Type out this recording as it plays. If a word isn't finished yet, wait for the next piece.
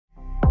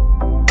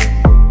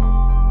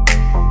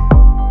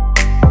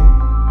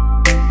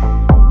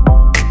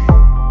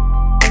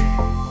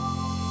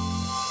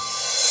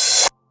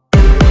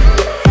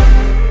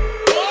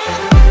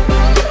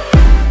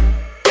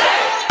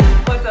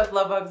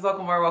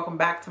welcome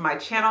back to my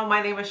channel.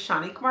 My name is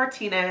Shanique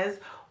Martinez.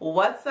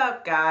 What's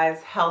up, guys?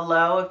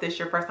 Hello. If this is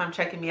your first time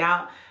checking me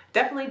out,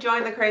 definitely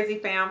join the crazy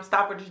fam.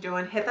 Stop what you're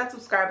doing, hit that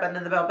subscribe button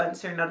and the bell button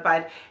so you're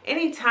notified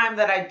anytime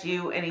that I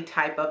do any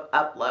type of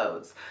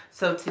uploads.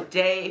 So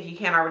today, if you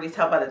can't already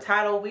tell by the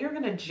title, we are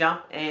going to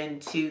jump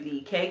into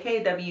the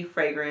KKW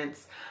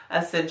fragrance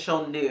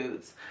Essential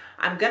Nudes.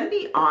 I'm going to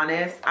be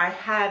honest, I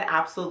had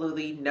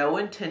absolutely no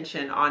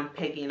intention on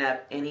picking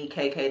up any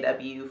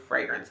KKW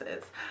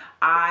fragrances.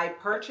 I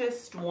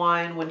purchased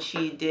one when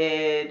she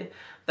did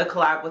the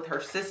collab with her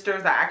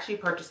sisters. I actually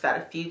purchased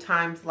that a few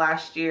times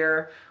last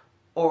year,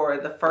 or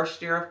the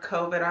first year of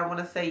COVID, I want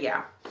to say,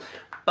 yeah.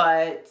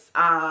 But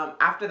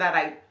after that,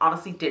 I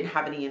honestly didn't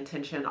have any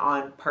intention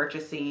on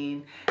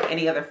purchasing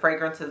any other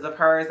fragrances of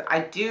hers.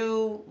 I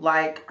do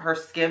like her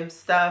skim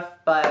stuff,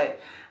 but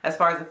as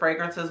far as the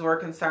fragrances were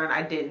concerned,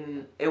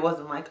 it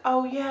wasn't like,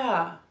 oh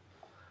yeah,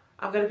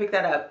 I'm going to pick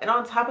that up. And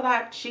on top of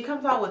that, she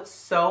comes out with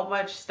so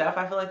much stuff.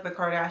 I feel like the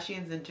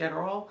Kardashians in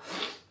general,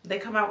 they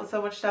come out with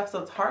so much stuff, so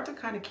it's hard to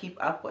kind of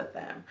keep up with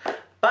them.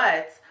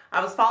 But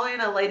I was following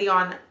a lady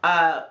on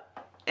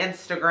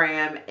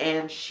Instagram,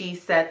 and she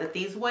said that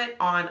these went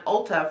on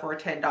Ulta for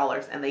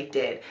 $10, and they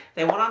did.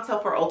 They went on sale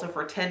for Ulta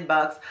for 10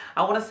 bucks.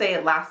 I want to say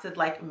it lasted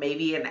like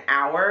maybe an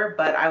hour,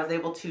 but I was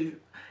able to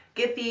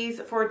get these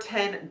for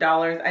 $10.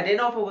 I didn't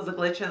know if it was a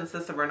glitch in the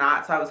system or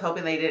not, so I was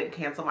hoping they didn't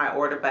cancel my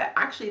order, but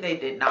actually they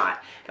did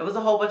not. It was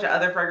a whole bunch of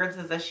other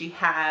fragrances that she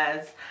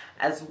has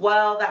as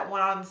well that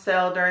went on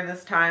sale during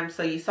this time.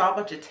 So you saw a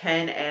bunch of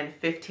 $10 and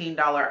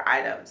 $15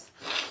 items.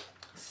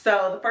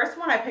 So the first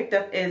one I picked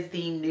up is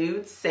the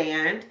Nude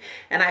Sand,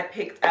 and I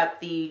picked up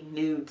the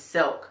Nude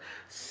Silk.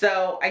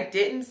 So I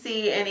didn't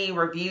see any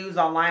reviews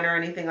online or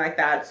anything like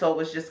that, so it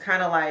was just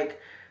kind of like,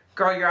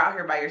 girl, you're out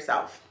here by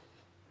yourself.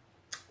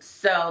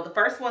 So the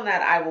first one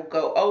that I will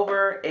go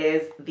over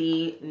is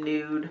the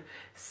Nude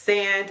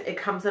Sand. It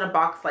comes in a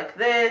box like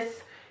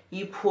this.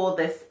 You pull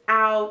this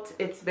out.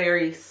 It's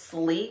very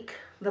sleek.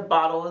 The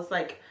bottle is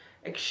like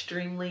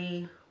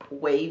extremely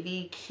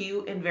wavy,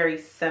 cute, and very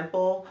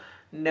simple.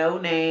 No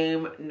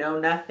name, no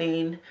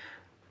nothing.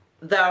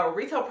 The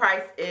retail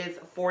price is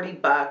 40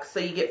 bucks. So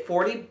you get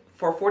for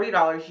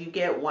 $40, you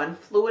get 1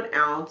 fluid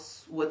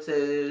ounce, which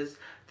is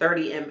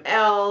 30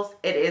 mLs.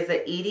 It is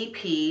an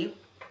EDP.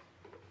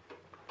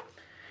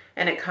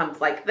 And it comes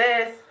like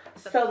this.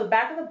 So the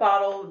back of the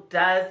bottle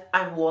does,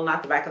 well,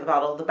 not the back of the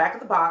bottle, the back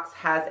of the box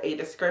has a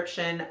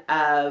description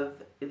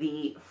of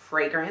the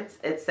fragrance.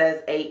 It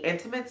says, a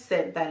intimate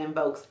scent that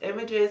invokes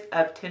images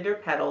of tender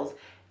petals,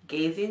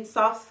 gazing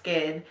soft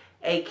skin,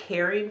 a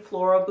caring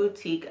floral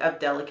boutique of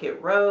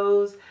delicate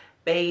rose,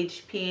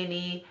 beige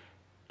peony,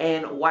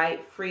 and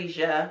white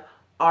freesia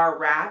are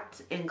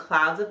wrapped in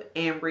clouds of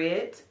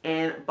ambriette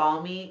and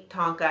balmy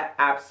tonka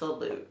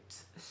absolute.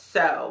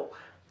 So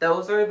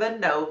those are the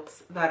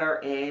notes that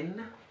are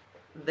in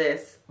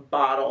this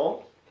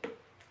bottle.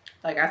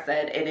 Like I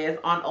said, it is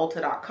on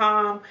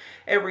Ulta.com.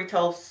 It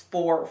retails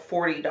for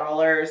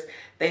 $40.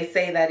 They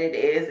say that it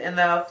is in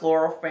the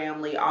floral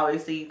family.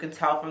 Obviously, you can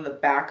tell from the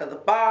back of the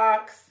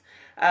box.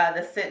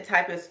 The scent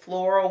type is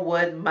floral,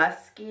 wood,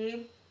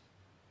 musky.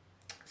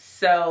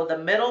 So the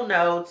middle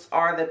notes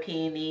are the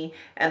peony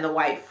and the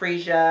white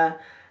freesia.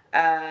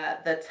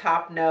 The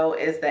top note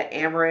is the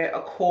ambrette,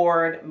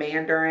 accord,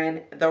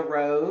 mandarin, the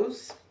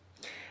rose.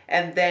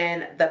 And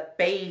then the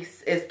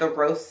base is the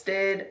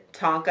roasted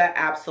tonka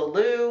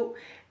absolute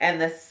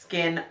and the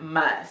skin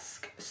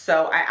musk.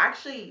 So I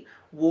actually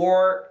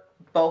wore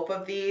both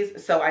of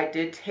these, so I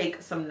did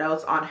take some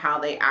notes on how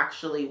they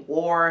actually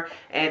wore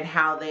and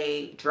how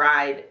they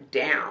dried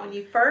down. When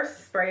you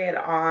first spray it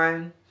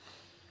on,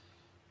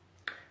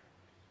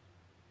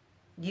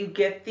 you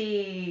get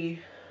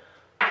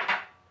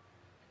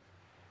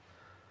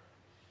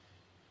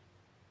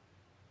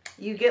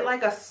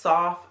like a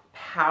soft,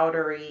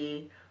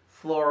 powdery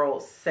floral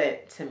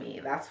scent to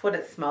me. That's what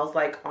it smells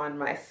like on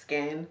my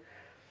skin.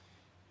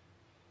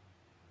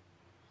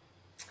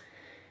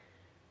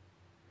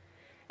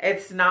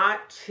 It's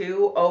not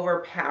too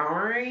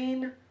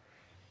overpowering,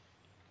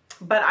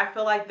 but I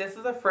feel like this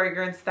is a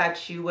fragrance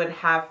that you would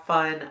have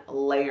fun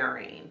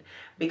layering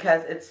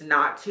because it's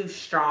not too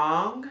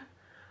strong,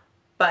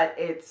 but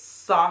it's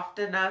soft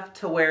enough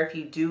to where if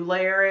you do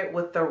layer it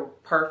with the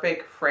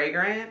perfect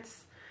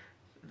fragrance,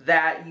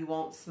 that you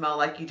won't smell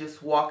like you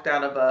just walked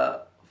out of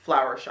a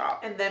flower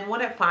shop. And then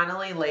when it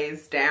finally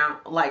lays down,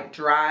 like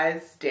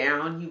dries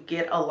down, you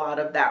get a lot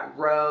of that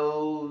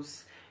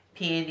rose,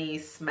 peony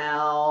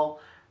smell.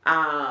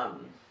 I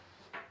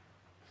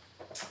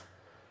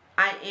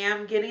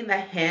am getting the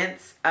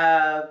hints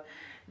of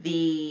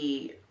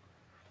the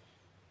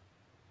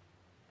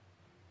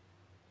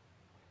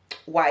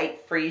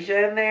white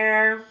freesia in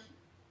there.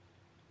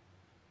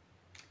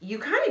 You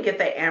kind of get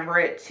the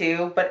ambrette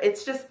too, but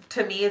it's just,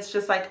 to me, it's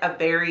just like a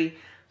very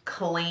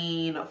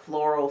clean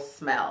floral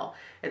smell.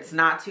 It's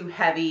not too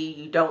heavy.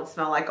 You don't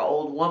smell like an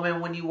old woman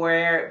when you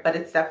wear it, but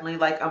it's definitely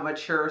like a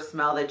mature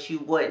smell that you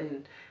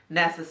wouldn't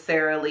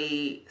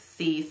necessarily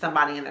see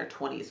somebody in their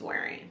 20s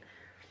wearing.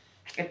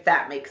 if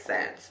that makes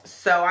sense.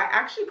 So I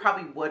actually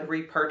probably would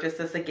repurchase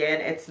this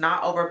again. It's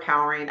not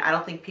overpowering. I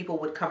don't think people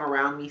would come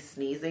around me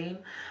sneezing.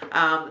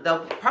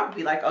 They'll probably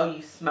be like, oh,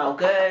 you smell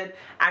good,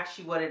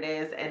 actually what it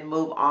is, and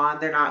move on.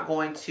 They're not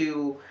going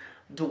to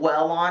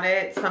dwell on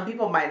it. Some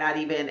people might not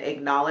even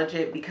acknowledge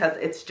it because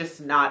it's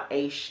just not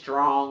a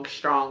strong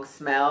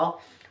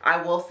smell.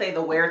 I will say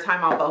the wear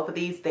time on both of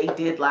these, they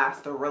did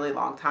last a really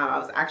long time. I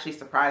was actually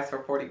surprised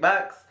for 40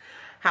 bucks.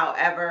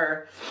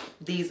 However,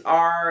 these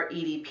are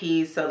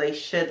EDPs, so they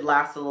should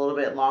last a little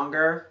bit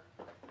longer.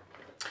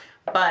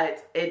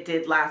 But it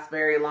did last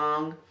very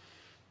long.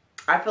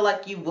 I feel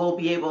like you will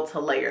be able to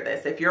layer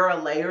this. If you're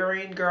a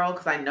layering girl,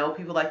 because I know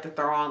people like to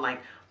throw on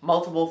like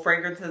multiple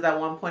fragrances at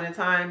one point in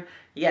time,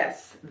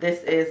 yes,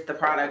 this is the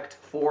product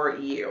for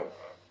you.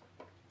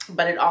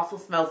 But it also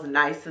smells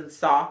nice and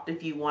soft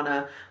if you want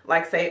to,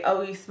 like, say,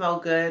 oh, you smell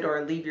good,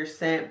 or leave your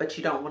scent, but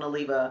you don't want to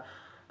leave a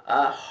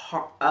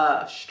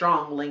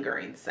strong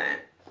lingering scent.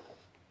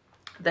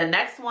 The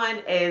next one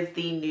is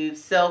the Nude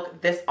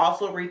Silk. This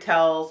also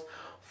retails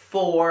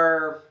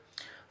for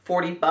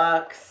 40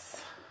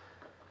 bucks.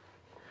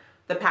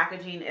 The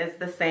packaging is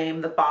the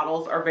same. The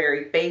bottles are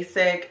very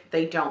basic.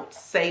 They don't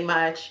say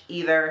much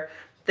either.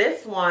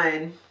 This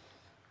one,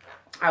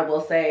 I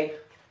will say,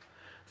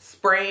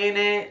 spraying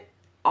it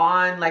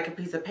on like a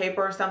piece of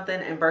paper or something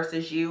and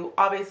versus you,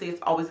 obviously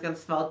it's always going to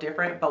smell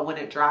different, but when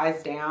it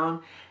dries down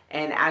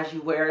and as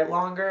you wear it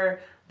longer,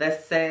 the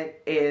scent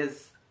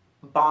is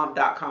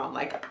bomb.com.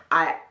 Like,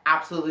 I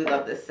absolutely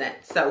love this scent.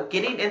 So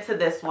getting into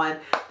this one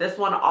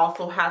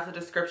also has a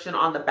description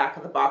on the back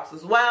of the box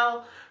as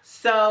well.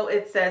 So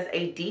it says,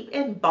 a deep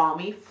and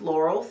balmy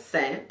floral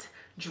scent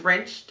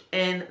drenched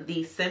in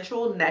the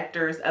sensual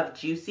nectars of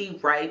juicy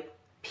ripe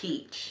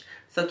peach.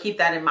 So keep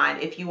that in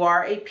mind. If you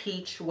are a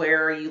peach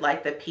wearer, you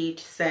like the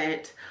peach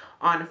scent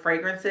on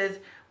fragrances,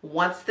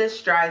 once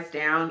this dries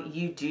down,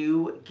 you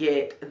do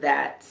get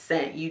that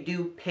scent. You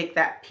do pick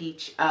that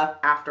peach up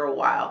after a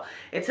while.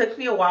 It took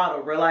me a while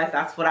to realize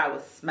that's what I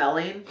was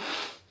smelling,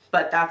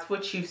 but that's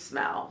what you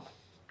smell.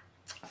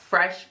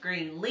 Fresh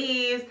green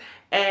leaves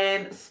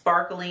and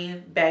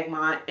sparkling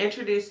bergamot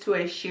introduced to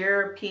a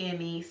sheer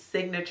peony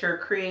signature,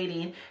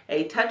 creating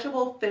a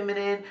touchable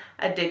feminine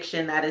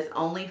addiction that is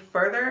only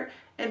further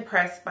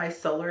impressed by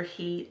solar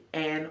heat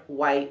and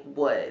white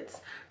woods.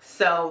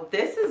 So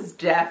this is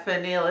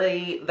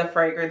definitely the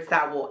fragrance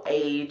that will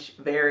age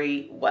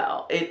very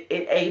well. It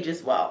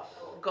ages well.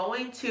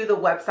 Going to the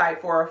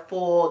website for a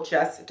full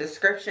just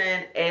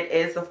description, it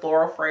is the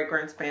floral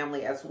fragrance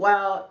family as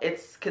well.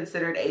 It's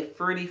considered a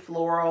fruity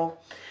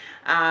floral.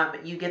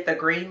 You get the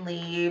green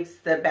leaves,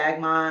 the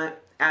bergamot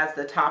as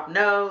the top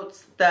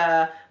notes.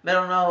 The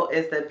middle note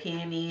is the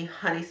peony,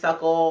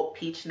 honeysuckle,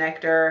 peach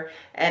nectar,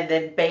 and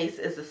then base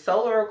is the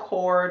solar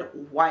accord,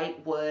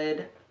 white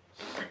wood,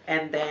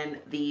 and then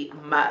the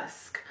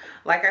musk.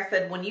 Like I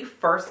said, when you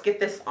first get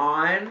this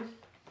on,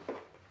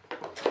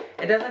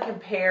 it doesn't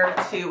compare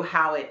to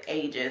how it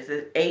ages.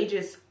 It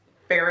ages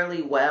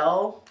fairly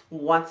well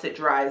once it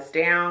dries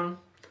down.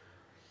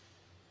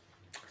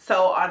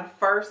 So on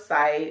first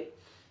sight,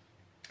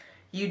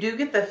 you do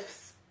get the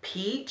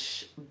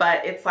peach,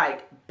 but it's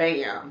like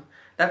bam,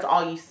 that's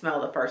all you smell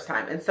the first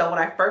time. And so when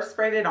I first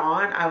sprayed it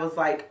on, I was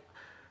like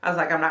I'm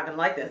not gonna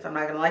like this, I'm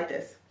not gonna like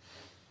this.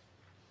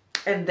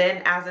 And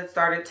then as it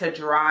started to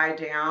dry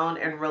down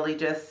and really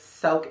just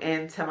soak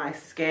into my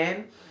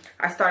skin,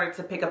 I started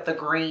to pick up the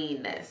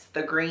greenness,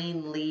 the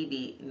green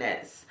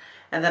leaviness.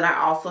 And then I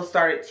also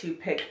started to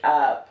pick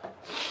up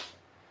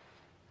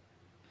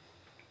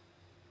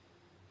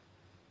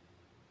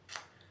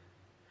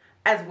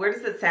as weird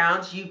as it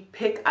sounds, you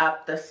pick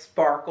up the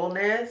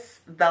sparkleness,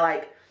 the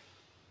like,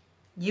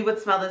 you would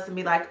smell this and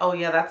be like, oh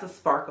yeah, that's a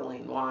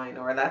sparkling wine,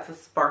 or that's a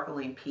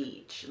sparkling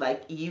peach.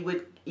 Like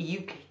you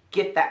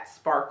get that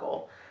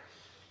sparkle.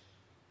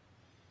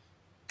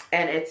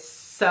 And it's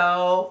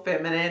so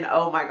feminine.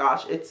 Oh my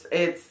gosh, it's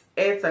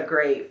a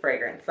great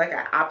fragrance. Like,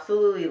 I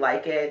absolutely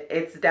like it.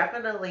 It's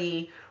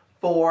definitely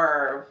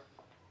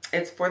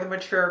it's for the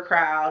mature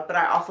crowd, but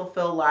I also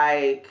feel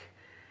like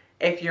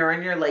if you're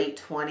in your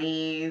late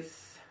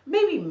 20s,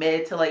 maybe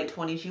mid to late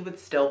 20s, you would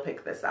still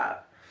pick this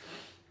up.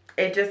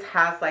 It just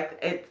has like,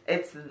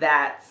 it's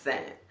that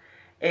scent.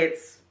 It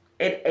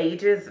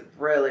ages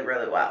really,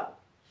 really well.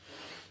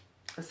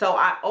 So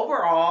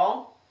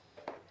overall,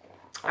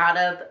 out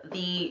of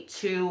the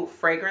two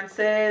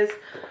fragrances,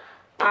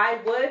 I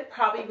would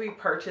probably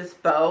repurchase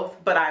both,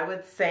 but I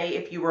would say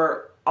if you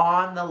were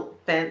on the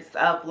fence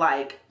of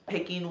like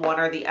picking one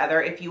or the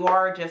other, if you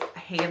are just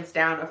hands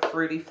down a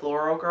fruity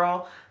floral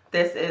girl,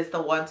 this is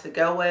the one to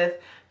go with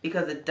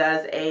because it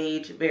does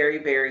age very,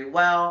 very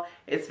well.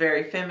 It's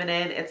very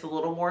feminine. It's a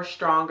little more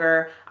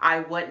stronger.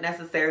 I wouldn't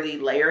necessarily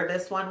layer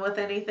this one with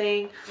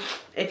anything.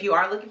 If you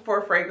are looking for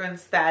a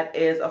fragrance that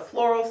is a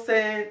floral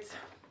scent,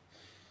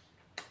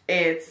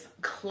 it's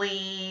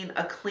clean,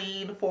 a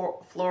clean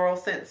floral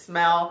scent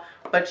smell,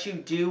 but you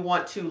do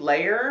want to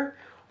layer,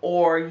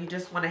 or you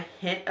just want a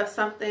hint of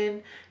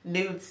something,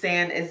 Nude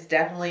Sand is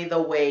definitely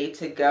the way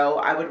to go.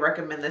 I would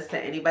recommend this to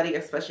anybody,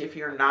 especially if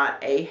you're not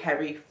a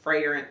heavy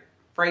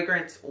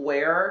fragrance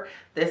wearer.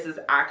 This is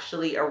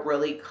actually a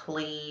really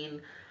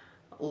clean,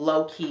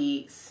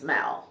 low-key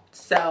smell.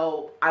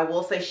 So I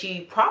will say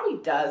she probably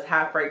does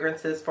have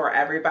fragrances for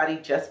everybody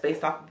just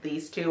based off of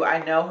these two.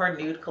 I know her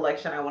nude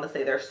collection, I want to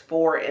say there's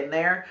 4 in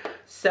there.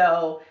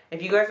 So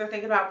if you guys are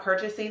thinking about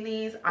purchasing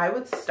these, I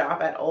would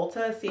stop at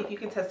Ulta, see if you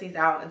can test these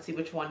out and see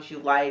which ones you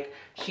like.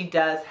 She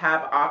does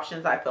have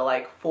options, I feel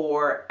like,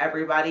 for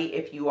everybody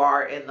if you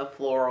are in the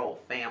floral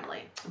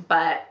family.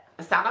 But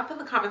sound off in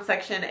the comment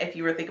section if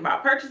you were thinking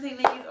about purchasing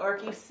these or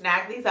if you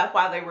snagged these up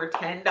while they were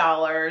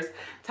 $10.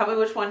 Tell me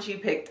which ones you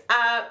picked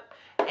up,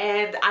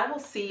 and I will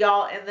see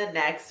y'all in the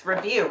next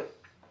review.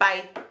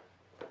 Bye.